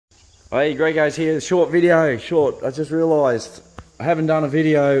Hey, Grego's here. Short video. I just realised I haven't done a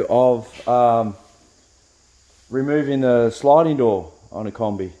video of removing the sliding door on a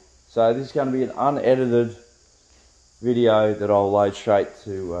kombi. So this is going to be an unedited video that I'll load straight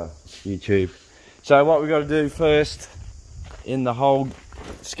to YouTube. So what we've got to do first in the whole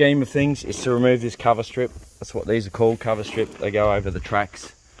scheme of things is to remove this cover strip. That's what these are called, cover strip. They go over the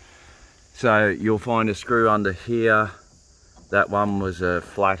tracks. So you'll find a screw under here. That one was a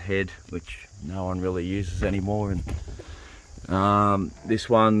flat head, which no one really uses anymore. And this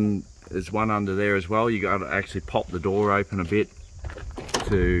one, there's one under there as well. You got to actually pop the door open a bit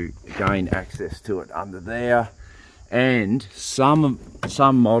to gain access to it under there. And some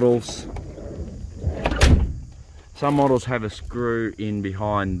models have a screw in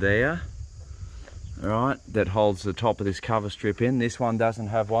behind there, all right, that holds the top of this cover strip in. This one doesn't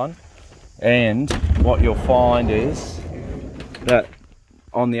have one. And what you'll find is that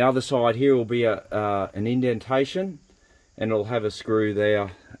on the other side here will be an indentation, and it'll have a screw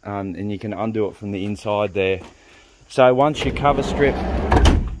there, and you can undo it from the inside there. So once your cover strip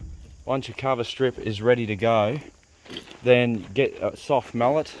is ready to go, then get a soft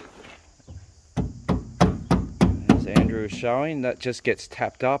mallet, as Andrew is showing. That just gets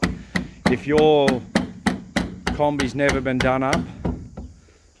tapped up. If your kombi's never been done up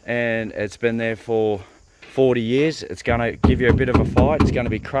and it's been there for 40 years, it's going to give you a bit of a fight. It's going to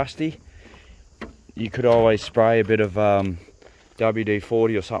be crusty. You could always spray a bit of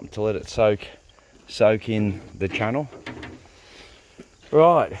WD-40 or something to let it soak in the channel.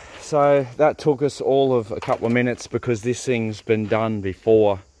 Right, so that took us all of a couple of minutes because this thing's been done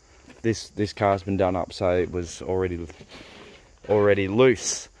before. This car's been done up, so it was already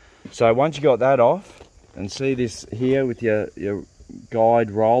loose. So once you got that off, and see this here with your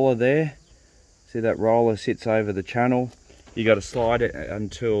guide roller there, see that roller sits over the channel. You got to slide it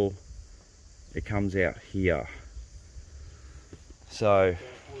until it comes out here. So,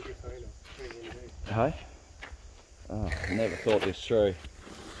 hey, oh, I never thought this through.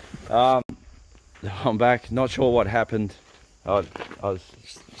 I'm back. Not sure what happened. I was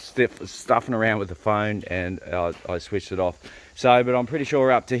stuffing around with the phone and I switched it off. So, but I'm pretty sure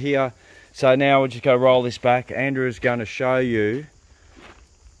we're up to here. So now we'll just go roll this back. Andrew is going to show you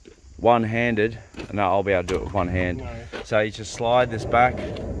one-handed. No, I'll be able to do it with one hand. No. So you just slide this back,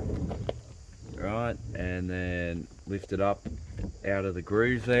 right, and then lift it up out of the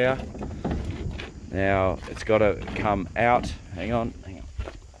groove there. Now it's got to come out. Hang on.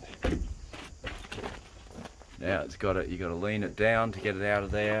 Now you got to lean it down to get it out of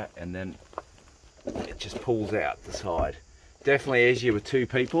there, and then it just pulls out the side. Definitely easier with two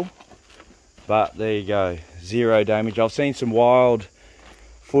people, but there you go, zero damage. I've seen some wild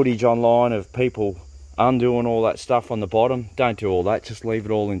footage online of people undoing all that stuff on the bottom. Don't do all that, just leave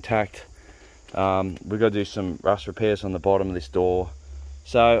it all intact. We've got to do some rust repairs on the bottom of this door.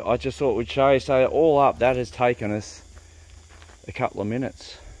 So I just thought we'd show you. So all up, that has taken us a couple of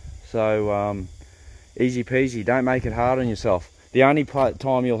minutes. So easy peasy, don't make it hard on yourself. The only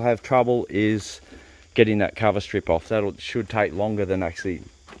time you'll have trouble is getting that cover strip off. That should take longer than actually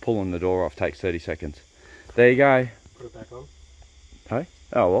pulling the door off. Takes 30 seconds. There you go. Put it back on. Hey?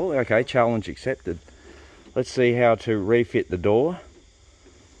 Oh well, okay, challenge accepted. Let's see how to refit the door.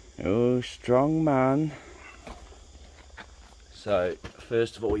 Oh, strong man. So,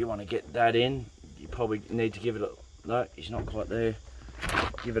 first of all, you want to get that in. You probably need to give it a... No, he's not quite there.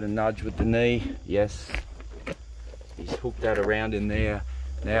 Give it a nudge with the knee. Yes. He's hooked that around in there.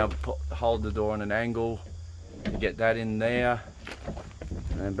 Now, hold the door on an angle. Get that in there.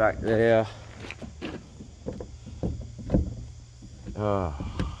 And back there. Oh.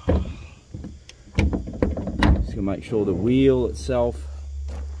 Just gonna make sure the wheel itself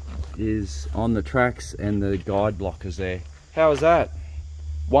is on the tracks and the guide block is there. How is that?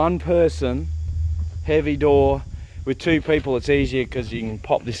 One person, heavy door. With two people it's easier because you can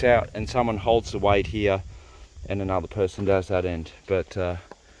pop this out and someone holds the weight here and another person does that end. But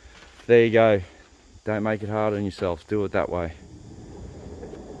there you go. Don't make it hard on yourself. Do it that way.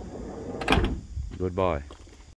 Goodbye.